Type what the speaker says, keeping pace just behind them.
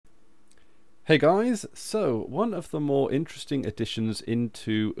Hey guys, so one of the more interesting additions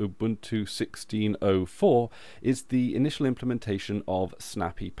into Ubuntu 16.04 is the initial implementation of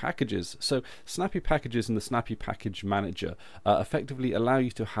Snappy packages. So Snappy packages in the Snappy package manager effectively allow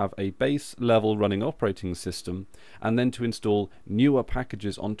you to have a base level running operating system and then to install newer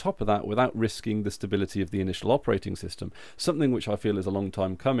packages on top of that without risking the stability of the initial operating system, something which I feel is a long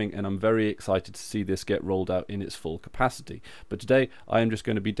time coming, and I'm very excited to see this get rolled out in its full capacity. But today I am just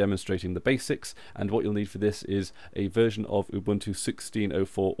going to be demonstrating the basics, and what you'll need for this is a version of Ubuntu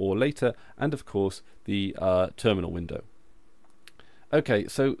 16.04 or later, and of course the terminal window. Okay,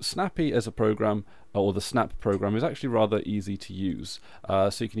 so Snappy as a program, or the Snap program, is actually rather easy to use.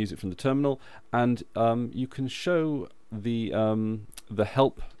 So you can use it from the terminal, and you can show the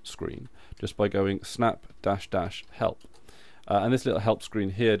help screen just by going snap -- help. And this little help screen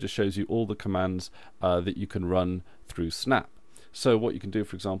here just shows you all the commands that you can run through Snap. So what you can do,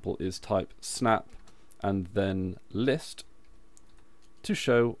 for example, is type snap and then list to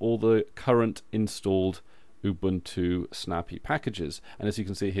show all the current installed Ubuntu Snappy packages. And as you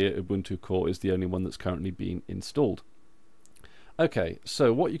can see here, Ubuntu Core is the only one that's currently being installed. Okay,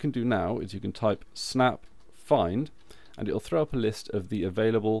 so what you can do now is you can type snap find, and it'll throw up a list of the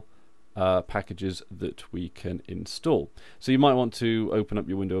available packages that we can install. So you might want to open up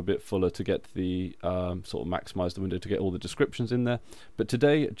your window a bit fuller to get the sort of maximize the window to get all the descriptions in there. But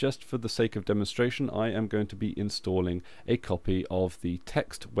today, just for the sake of demonstration, I am going to be installing a copy of the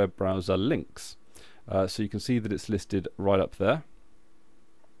text web browser links. So you can see that it's listed right up there.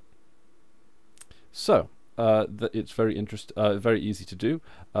 So it's very easy to do,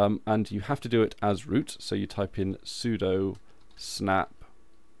 and you have to do it as root. So you type in sudo snap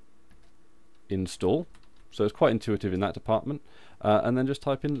install, so it's quite intuitive in that department, and then just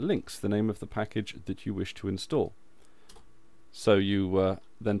type in links, the name of the package that you wish to install. So you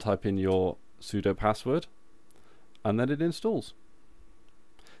then type in your sudo password, and then it installs.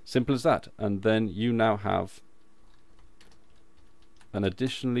 Simple as that. And then you now have an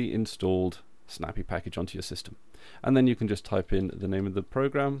additionally installed Snappy package onto your system, and then you can just type in the name of the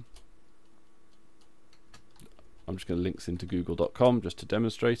program. I'm just going to links into google.com just to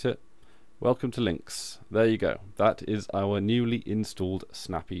demonstrate it. Welcome to links. There you go. That is our newly installed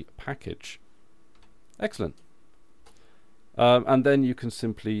Snappy package. Excellent. And then you can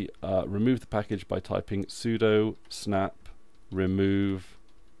simply remove the package by typing sudo snap remove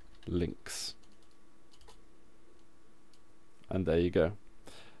links. And there you go.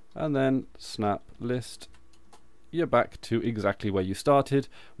 And then snap list. You're back to exactly where you started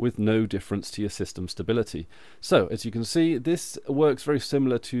with no difference to your system stability. So as you can see, this works very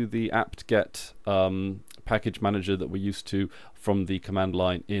similar to the apt-get package manager that we're used to from the command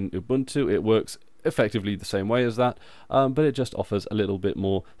line in Ubuntu. It works effectively the same way as that, but it just offers a little bit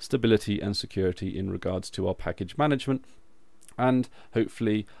more stability and security in regards to our package management, and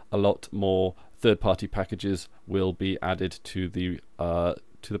hopefully a lot more third-party packages will be added to the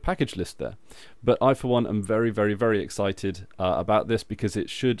package list there. But I for one am very excited about this, because it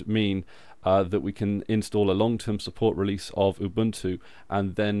should mean that we can install a long-term support release of Ubuntu,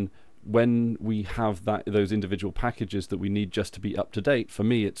 and then when we have those individual packages that we need just to be up to date, for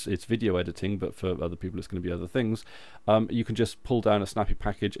me it's video editing, but for other people it's going to be other things, you can just pull down a Snappy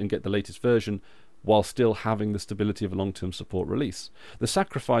package and get the latest version while still having the stability of a long-term support release. The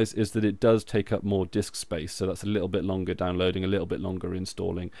sacrifice is that it does take up more disk space, so that's a little bit longer downloading, a little bit longer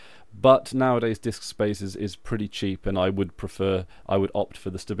installing. But nowadays disk space is pretty cheap, and I would opt for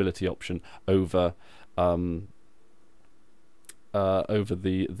the stability option over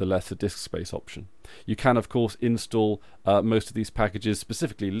the lesser disk space option. You can of course install most of these packages,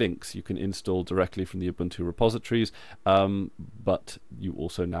 specifically links, you can install directly from the Ubuntu repositories, but you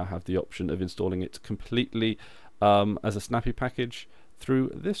also now have the option of installing it completely as a Snappy package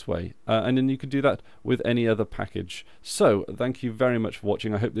through this way, and then you can do that with any other package. So thank you very much for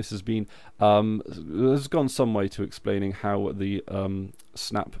watching. I hope this has been has gone some way to explaining how the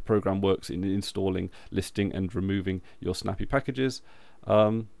Snap program works in installing, listing and removing your Snappy packages.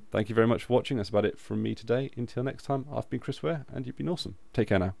 Thank you very much for watching. That's about it from me today. Until next time, I've been Chris Ware, and you've been awesome. Take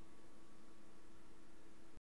care now.